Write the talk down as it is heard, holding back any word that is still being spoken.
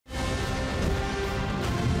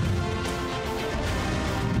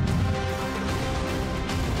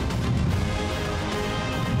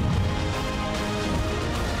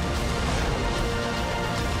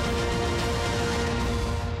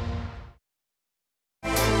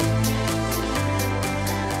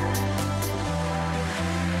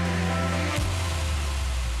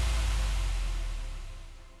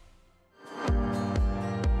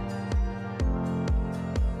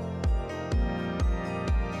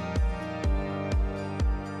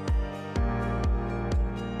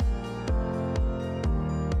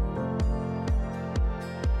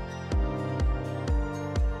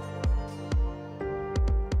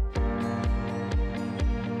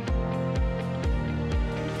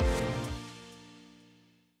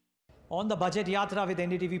On the Budget Yatra with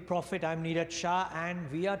NDTV Profit, I'm Neeraj Shah,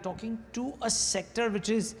 and we are talking to a sector which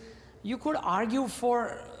is, you could argue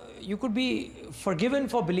for, you could be forgiven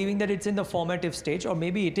for believing that it's in the formative stage, or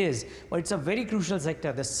maybe it is, but it's a very crucial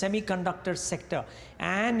sector, the semiconductor sector.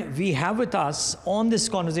 And we have with us on this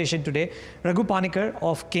conversation today, Raghu Panikkar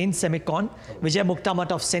of Kane Semicon, Vijay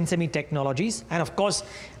Muktamat of Sensemi Technologies, and of course,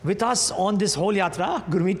 with us on this whole yatra,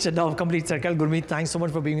 Gurmeet Chadda of Complete Circle. Gurmeet, thanks so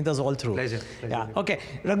much for being with us all through. Pleasure. Yeah. Okay,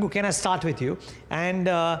 Raghu, can I start with you? And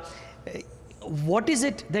what is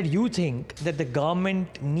it that you think that the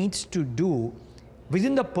government needs to do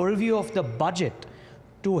within the purview of the budget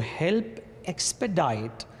to help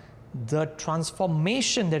expedite the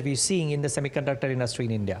transformation that we're seeing in the semiconductor industry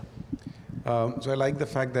in India? So I like the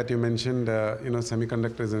fact that you mentioned,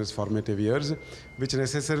 semiconductors in its formative years, which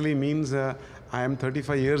necessarily means I am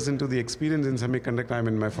 35 years into the experience in semiconductor. I'm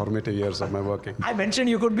in my formative years of my working. I mentioned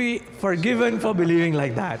you could be forgiven for believing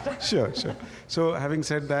like that. Sure. So having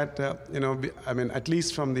said that, at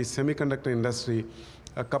least from the semiconductor industry,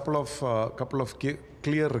 a couple of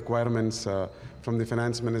clear requirements from the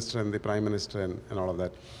finance minister and the prime minister and all of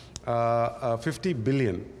that. A $50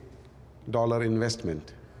 billion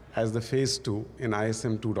investment as the phase 2 in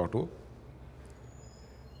ISM 2.0.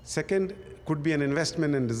 Second, could be an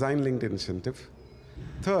investment in design-linked incentive.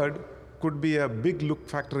 Third, could be a big look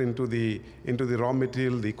factor into the raw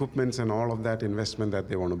material, the equipments, and all of that investment that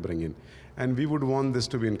they want to bring in. And we would want this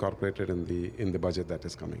to be incorporated in the budget that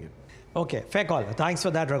is coming in. Okay, fair call. Thanks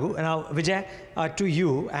for that, Raghu. Now, Vijay, to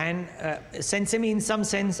you, and Sensemi, in some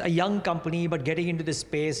sense, a young company, but getting into this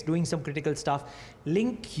space, doing some critical stuff.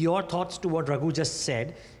 Link your thoughts to what Raghu just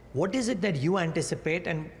said. What is it that you anticipate,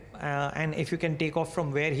 and if you can take off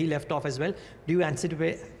from where he left off as well, do you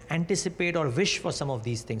anticipate or wish for some of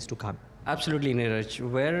these things to come? Absolutely, Neeraj.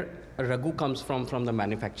 Where Raghu comes from the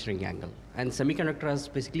manufacturing angle. And semiconductor has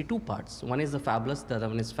basically two parts. One is the fabless, the other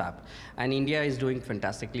one is fab. And India is doing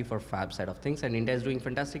fantastically for fab side of things, and India is doing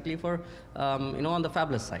fantastically for, on the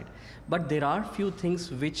fabless side. But there are few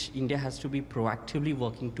things which India has to be proactively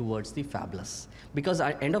working towards the fabless. Because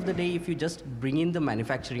at the end of the day, if you just bring in the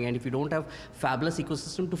manufacturing and if you don't have fabless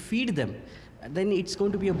ecosystem to feed them, then it's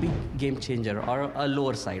going to be a big game changer or a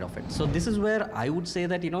lower side of it. So this is where I would say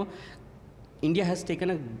that, India has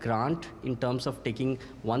taken a grant in terms of taking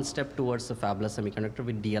one step towards the fabless semiconductor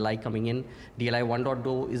with DLI coming in. DLI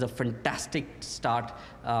 1.0 is a fantastic start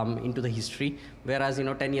into the history, whereas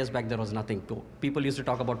 10 years back there was nothing. People used to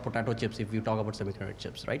talk about potato chips if you talk about semiconductor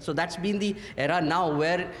chips, right? So that's been the era now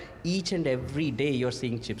where each and every day you're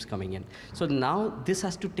seeing chips coming in. So now this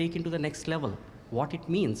has to take into the next level. What it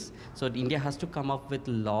means. So India has to come up with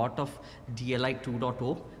a lot of DLI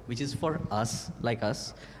 2.0, which is for us, like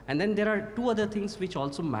us. And then there are two other things which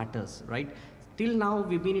also matters, right? Till now,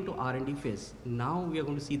 we've been into R&D phase. Now we are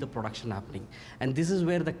going to see the production happening. And this is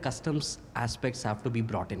where the customs aspects have to be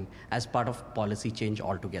brought in as part of policy change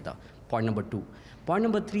altogether. Point number 2. Point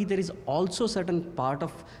number 3, there is also certain part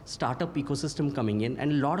of startup ecosystem coming in,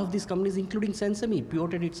 and a lot of these companies, including Sensemi,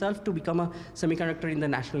 pivoted itself to become a semiconductor in the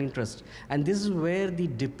national interest. And this is where the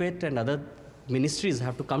DPIT and other ministries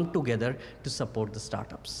have to come together to support the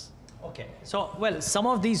startups. Okay, so, well, some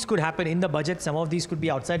of these could happen in the budget, some of these could be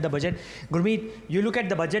outside the budget. Gurmeet, you look at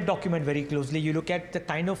the budget document very closely, you look at the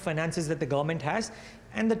kind of finances that the government has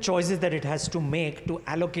and the choices that it has to make to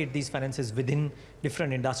allocate these finances within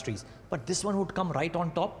different industries. But this one would come right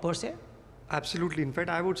on top, per se? Absolutely. In fact,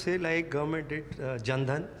 I would say like government did Jan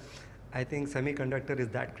Dhan. I think semiconductor is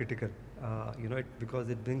that critical. Because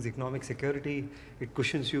it brings economic security, it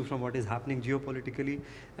cushions you from what is happening geopolitically.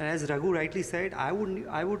 And as Raghu rightly said, I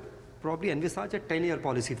would probably envisage a 10-year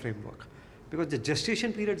policy framework, because the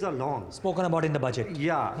gestation periods are long. Spoken about in the budget.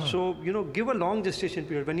 Yeah, so give a long gestation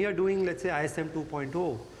period. When you are doing, let's say, ISM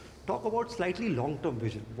 2.0, talk about slightly long-term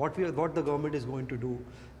vision, what the government is going to do.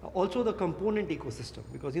 Also the component ecosystem,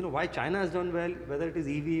 because why China has done well, whether it is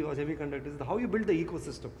EV or semiconductors, how you build the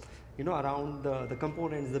ecosystem, around the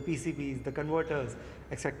components, the PCBs, the converters,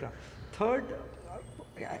 etc. Third,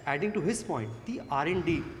 adding to his point, the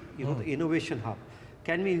R&D, the innovation hub.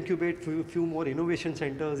 Can we incubate few more innovation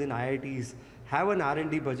centers in IITs, have an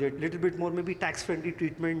R&D budget, little bit more maybe tax-friendly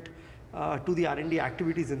treatment to the R&D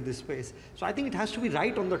activities in this space. So I think it has to be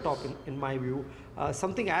right on the top in my view.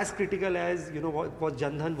 Something as critical as what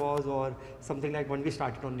Jan Dhan was, or something like when we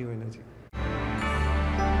started on new energy.